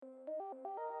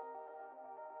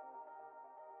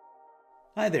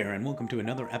Hi there, and welcome to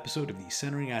another episode of the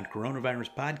Centering on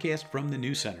Coronavirus podcast from the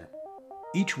News Center.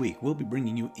 Each week, we'll be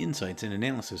bringing you insights and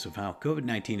analysis of how COVID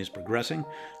 19 is progressing,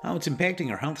 how it's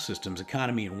impacting our health systems,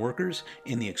 economy, and workers,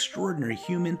 and the extraordinary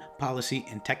human, policy,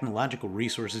 and technological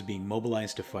resources being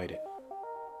mobilized to fight it.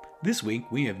 This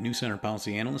week, we have News Center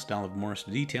policy analyst Olive Morris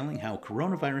detailing how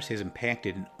coronavirus has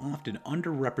impacted an often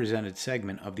underrepresented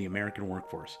segment of the American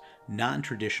workforce,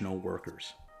 non-traditional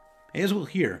workers. As we'll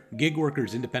hear, gig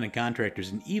workers, independent contractors,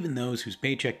 and even those whose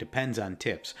paycheck depends on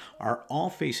tips are all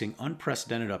facing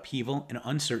unprecedented upheaval and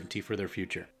uncertainty for their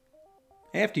future.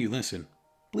 After you listen,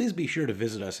 please be sure to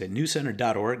visit us at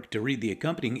newscenter.org to read the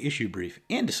accompanying issue brief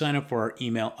and to sign up for our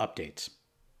email updates.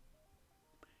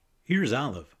 Here's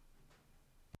Olive.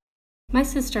 My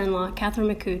sister-in-law, Catherine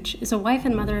McCooch, is a wife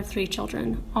and mother of 3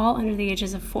 children, all under the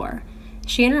ages of 4.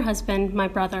 She and her husband, my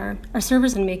brother, are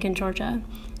servers in Macon, Georgia.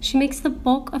 She makes the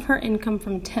bulk of her income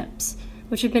from tips,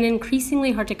 which have been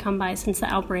increasingly hard to come by since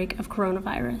the outbreak of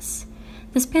coronavirus.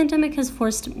 This pandemic has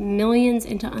forced millions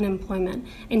into unemployment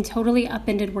and totally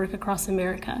upended work across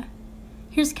America.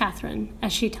 Here's Catherine,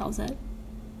 as she tells it.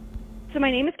 So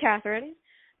my name is Catherine.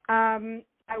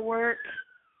 I work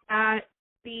at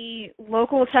the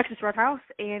local Texas Roadhouse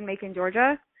in Macon,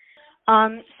 Georgia.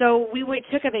 So we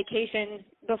took a vacation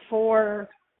before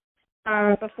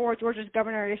Georgia's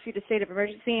governor issued a state of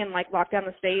emergency and locked down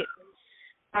the state.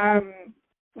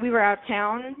 We were out of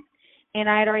town, and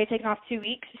I had already taken off 2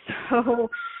 weeks, so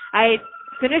I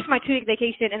finished my 2-week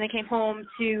vacation and then came home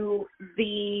to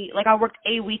I worked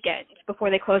a weekend before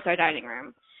they closed our dining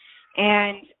room.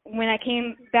 And when I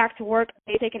came back to work,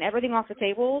 they had taken everything off the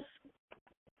tables.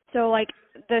 So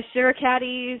the sugar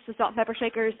caddies, the salt and pepper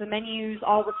shakers, the menus,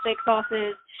 all the steak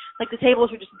sauces, the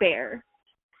tables were just bare.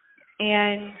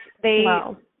 And they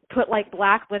put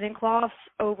black linen cloths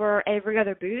over every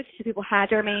other booth, so people had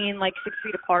to remain 6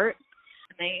 feet apart.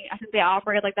 And I think they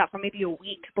operated like that for maybe a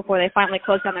week before they finally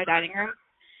closed down their dining room.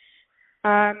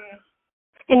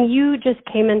 And you just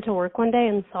came into work one day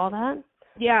and saw that?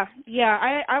 Yeah.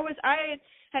 I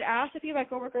had asked a few of my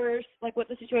coworkers what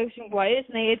the situation was,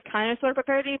 and they had kind of sort of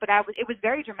prepared me, but it was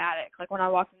very dramatic when I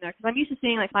walked in there, because I'm used to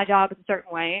seeing my job is a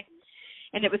certain way,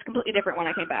 and it was completely different when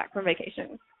I came back from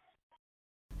vacation.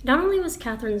 Not only was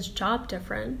Catherine's job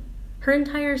different, her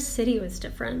entire city was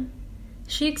different.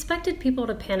 She expected people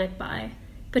to panic buy,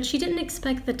 but she didn't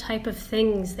expect the type of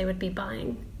things they would be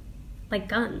buying, like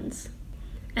guns.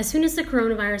 As soon as the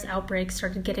coronavirus outbreak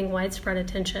started getting widespread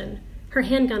attention, her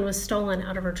handgun was stolen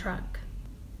out of her truck.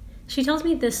 She tells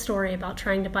me this story about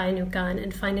trying to buy a new gun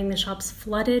and finding the shops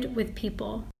flooded with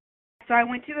people. So I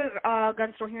went to a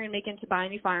gun store here in Macon to buy a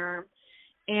new firearm,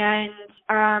 and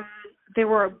it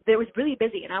was really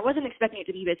busy, and I wasn't expecting it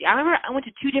to be busy. I remember I went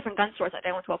to 2 different gun stores that day.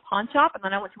 I went to a pawn shop, and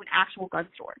then I went to an actual gun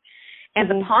store. And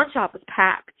the pawn shop was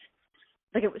packed.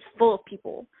 It was full of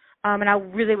people. And I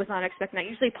really was not expecting that.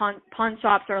 Usually pawn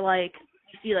shops are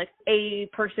you see a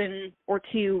person or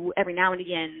 2 every now and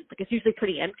again. It's usually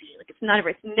pretty empty. It's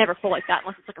never full like that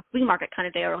unless it's a flea market kind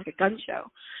of day or a gun show.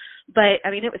 But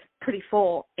it was pretty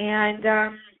full. And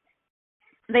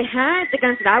they had the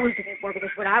guns that I was looking for, because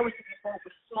what I was looking for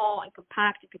was small and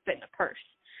compact and could fit in a purse.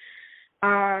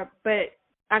 But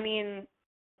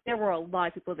there were a lot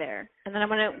of people there. And then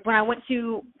when I went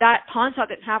to that pawn shop,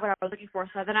 didn't have what I was looking for,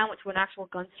 so then I went to an actual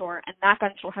gun store, and that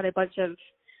gun store had a bunch of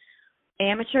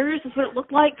amateurs, is what it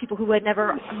looked like, people who had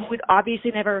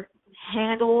obviously never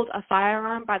handled a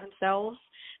firearm by themselves,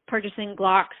 purchasing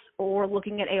Glocks or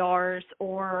looking at ARs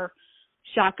or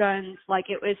shotguns.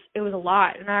 It was a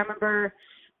lot. And I remember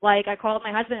I called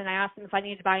my husband and I asked him if I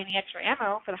needed to buy any extra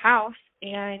ammo for the house,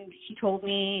 and he told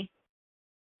me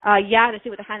to see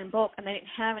what they had in bulk, and they didn't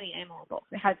have any ammo in bulk.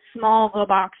 They had small little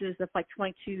boxes of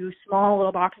 22, small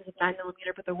little boxes of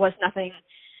 9mm, but there was nothing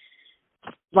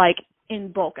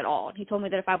in bulk at all. And he told me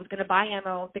that if I was going to buy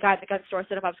ammo, the guy at the gun store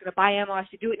said if I was going to buy ammo, I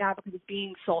should do it now because it's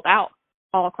being sold out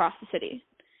all across the city.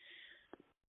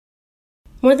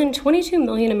 More than 22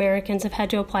 million Americans have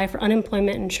had to apply for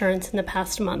unemployment insurance in the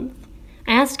past month.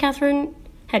 I asked Catherine,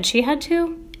 had she had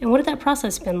to? And what had that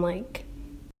process been like?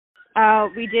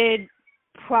 We did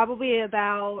probably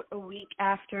about a week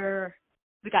after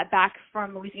we got back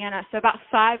from Louisiana. So about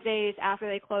 5 days after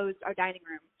they closed our dining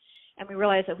room. And we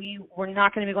realized that we were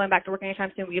not going to be going back to work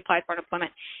anytime soon. We applied for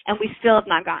unemployment, and we still have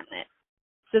not gotten it.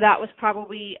 So that was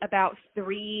probably about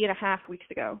 3.5 weeks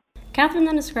ago. Catherine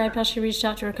then described how she reached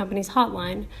out to her company's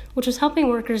hotline, which was helping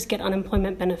workers get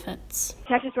unemployment benefits.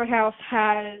 Texas Roadhouse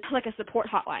has a support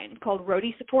hotline called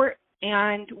Roadie Support,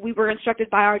 and we were instructed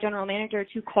by our general manager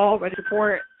to call Roadie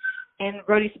Support and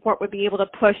Roadie Support would be able to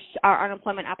push our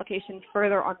unemployment applications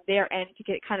further on their end to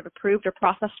get it kind of approved or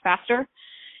processed faster.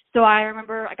 So I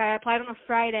remember, like, I applied on a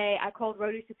Friday. I called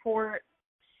Roadie Support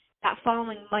that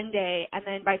following Monday, and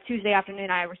then by Tuesday afternoon,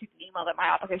 I received an email that my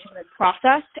application had been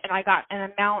processed, and I got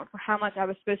an amount for how much I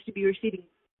was supposed to be receiving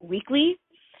weekly,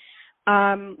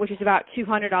 which is about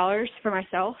 $200 for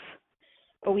myself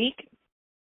a week.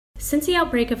 Since the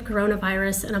outbreak of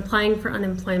coronavirus and applying for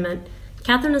unemployment,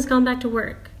 Catherine has gone back to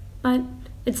work, but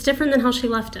it's different than how she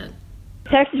left it.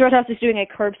 Texas Roadhouse is doing a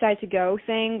curbside to go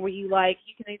thing where you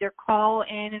can either call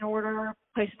in an order,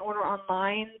 place an order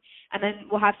online, and then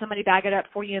we'll have somebody bag it up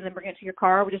for you and then bring it to your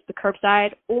car with just the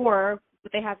curbside. Or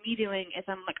what they have me doing is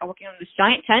I'm working on this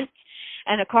giant tent,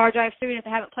 and a car drives through, and if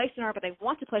they haven't placed an order but they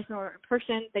want to place an order in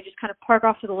person, they just kind of park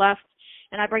off to the left,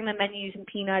 and I bring them menus and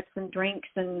peanuts and drinks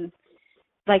and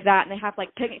like that, and they have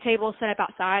picnic tables set up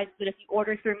outside so that if you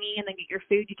order through me and then get your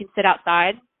food, you can sit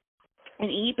outside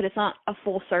and eat, but it's not a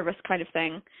full service kind of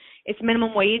thing. It's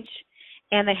minimum wage,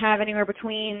 and they have anywhere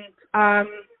between 9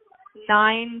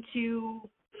 to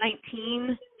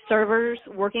 19 servers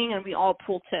working, and we all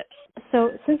pull tips.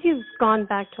 So since you've gone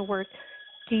back to work,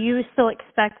 do you still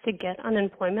expect to get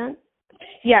unemployment?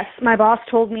 Yes, my boss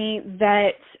told me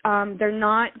that they're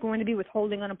not going to be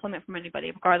withholding unemployment from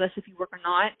anybody, regardless if you work or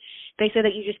not. They said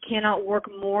that you just cannot work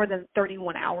more than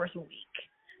 31 hours a week.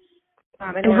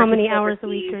 And how many hours a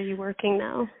week are you working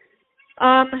now?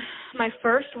 My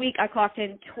first week I clocked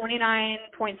in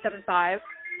 29.75.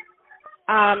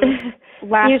 Last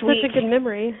you have such a good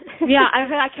memory. Yeah,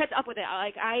 I kept up with it.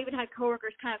 I even had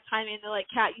coworkers kind of time in. They're like,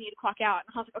 "Kat, you need to clock out."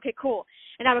 And I was like, "Okay, cool."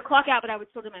 And I would clock out, but I would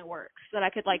still do my work so that I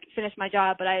could finish my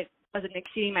job, but I wasn't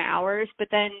exceeding my hours. But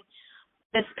then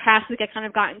this past week, I kind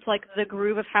of got into the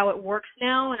groove of how it works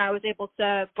now, and I was able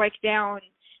to break down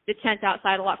the tent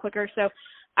outside a lot quicker. So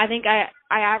I think I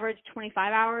averaged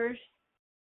 25 hours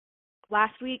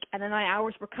last week, and then my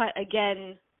hours were cut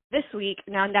again this week.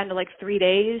 Now I'm down to 3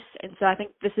 days, and so I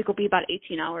think this week will be about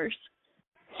 18 hours.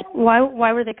 Why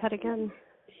were they cut again?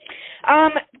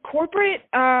 Corporate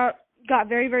got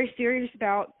very, very serious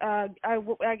about I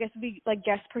guess it'd be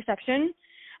guest perception.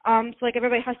 So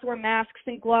everybody has to wear masks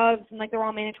and gloves, and they're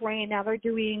all mandatory, and now they're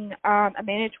doing a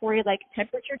mandatory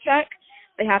temperature check.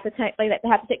 They have to take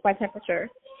my temperature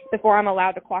before I'm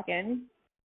allowed to clock in.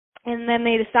 And then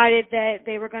they decided that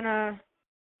they were going to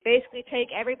basically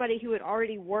take everybody who had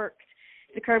already worked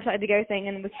the curbside to go thing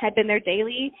and had been there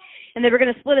daily, and they were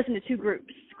going to split us into two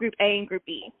groups, Group A and Group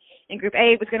B. And Group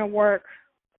A was going to work,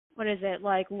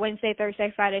 Wednesday,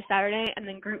 Thursday, Friday, Saturday, and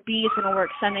then Group B is going to work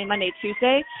Sunday, Monday,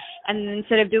 Tuesday. And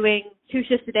instead of doing 2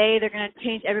 shifts a day, they're going to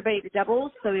change everybody to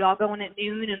doubles, so we all go in at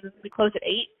noon and then we close at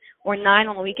 8 or 9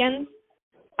 on the weekends.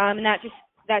 And that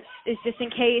is just in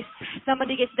case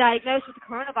somebody gets diagnosed with the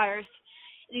coronavirus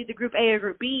in either Group A or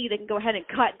Group B, they can go ahead and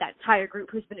cut that entire group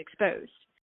who's been exposed.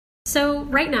 So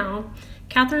right now,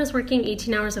 Catherine is working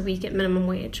 18 hours a week at minimum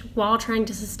wage while trying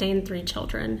to sustain 3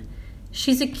 children.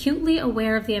 She's acutely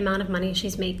aware of the amount of money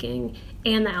she's making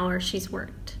and the hours she's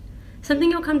worked.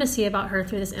 Something you'll come to see about her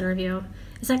through this interview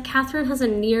is that Catherine has a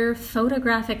near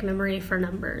photographic memory for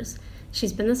numbers.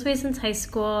 She's been this way since high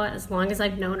school, as long as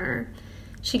I've known her.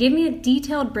 She gave me a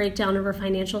detailed breakdown of her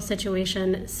financial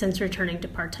situation since returning to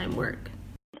part-time work.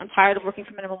 I'm tired of working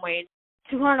for minimum wage.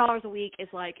 $200 a week is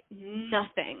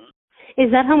nothing.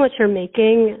 Is that how much you're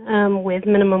making with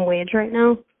minimum wage right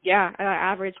now? Yeah,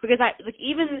 average. Because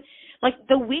even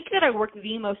the week that I worked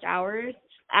the most hours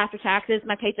after taxes,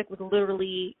 my paycheck was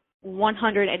literally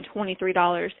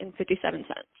 $123.57.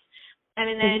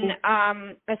 And then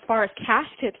as far as cash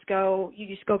tips go, you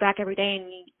just go back every day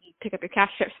and you pick up your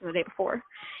cash tips from the day before.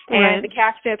 Right. And the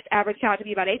cash tips average out to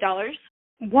be about $8.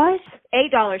 What?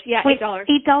 $8, yeah, Wait, $8.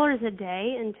 $8 a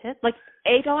day in tips?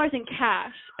 $8 in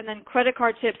cash, and then credit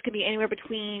card tips can be anywhere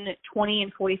between $20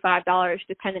 and $45,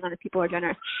 depending on if people are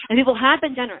generous. And people have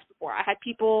been generous before. I had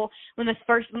people when we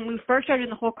first started in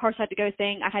the whole car side to go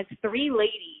thing. I had 3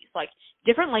 ladies,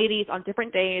 different ladies on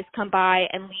different days, come by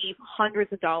and leave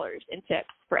hundreds of dollars in tips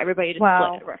for everybody to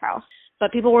split at our house.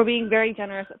 But people were being very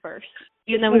generous at first.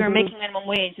 Even though we were making minimum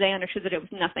wage, they understood that it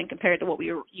was nothing compared to what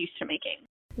we were used to making.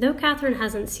 Though Catherine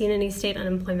hasn't seen any state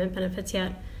unemployment benefits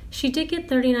yet, she did get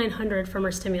 $3,900 from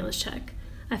her stimulus check,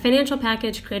 a financial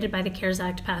package created by the CARES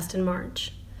Act passed in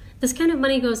March. This kind of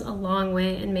money goes a long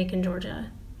way in Macon,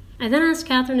 Georgia. I then asked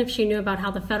Catherine if she knew about how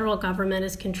the federal government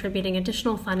is contributing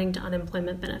additional funding to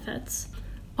unemployment benefits.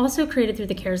 Also created through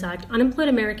the CARES Act, unemployed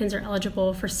Americans are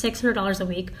eligible for $600 a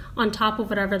week on top of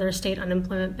whatever their state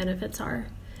unemployment benefits are.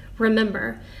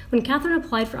 Remember, when Catherine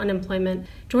applied for unemployment,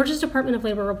 Georgia's Department of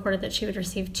Labor reported that she would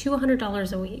receive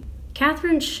 $200 a week.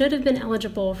 Catherine should have been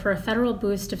eligible for a federal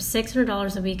boost of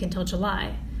 $600 a week until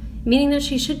July, meaning that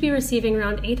she should be receiving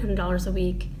around $800 a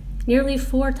week, nearly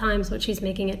 4 times what she's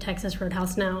making at Texas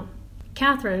Roadhouse now.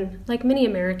 Catherine, like many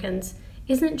Americans,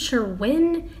 isn't sure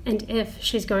when and if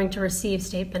she's going to receive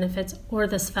state benefits or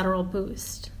this federal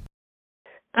boost.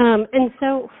 And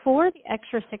so for the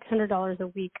extra $600 a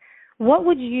week, what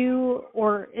would you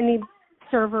or any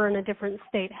server in a different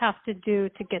state have to do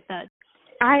to get that?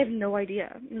 I have no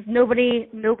idea. Nobody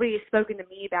has spoken to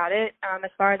me about it.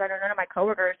 As far as I know, none of my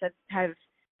coworkers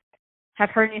have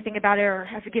heard anything about it or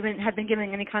have been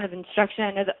given any kind of instruction.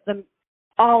 I know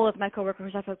all of my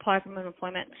coworkers have applied for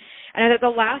unemployment. And I know that the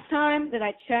last time that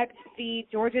I checked the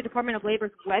Georgia Department of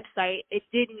Labor's website, it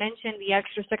did mention the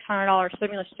extra $600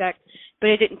 stimulus check, but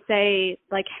it didn't say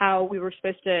like how we were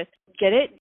supposed to get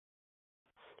it.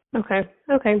 Okay.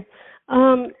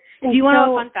 Do you want to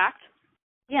know a fun fact?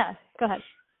 Yeah, go ahead.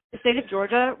 The state of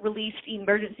Georgia released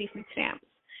emergency food stamps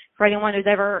for anyone who's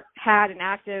ever had an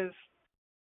active,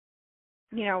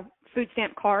 food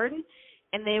stamp card,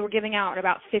 and they were giving out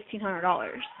about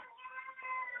 $1,500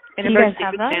 in emergency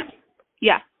food stamps.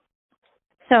 Yeah.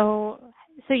 So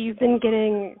you've been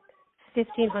getting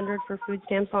 $1,500 for food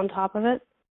stamps on top of it?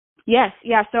 Yes,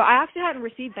 yeah. So I actually hadn't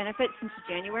received benefits since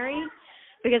January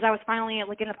because I was finally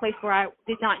in a place where I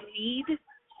did not need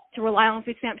to rely on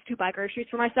food stamps to buy groceries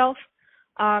for myself.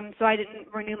 So I didn't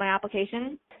renew my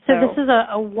application. So this is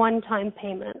a one-time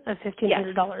payment of $1,500,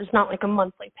 yes. Not like a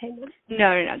monthly payment?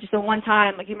 No. Just a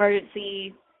one-time,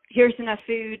 emergency, here's enough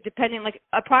food, depending,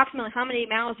 approximately how many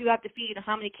mouths you have to feed and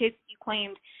how many kids you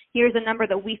claimed. Here's a number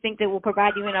that we think that will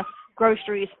provide you enough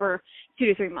groceries for 2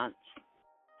 to 3 months.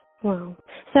 Wow.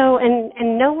 So,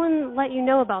 and no one let you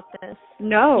know about this?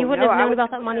 No. You wouldn't have known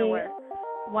about that money?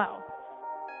 Wow.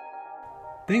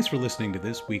 Thanks for listening to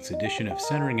this week's edition of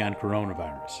Centering on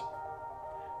Coronavirus.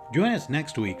 Join us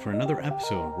next week for another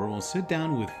episode where we'll sit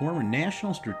down with former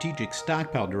National Strategic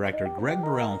Stockpile Director Greg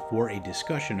Burrell for a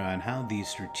discussion on how these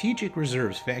strategic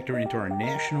reserves factor into our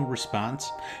national response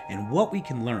and what we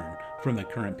can learn from the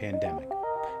current pandemic.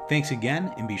 Thanks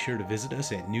again, and be sure to visit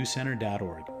us at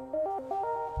newcenter.org.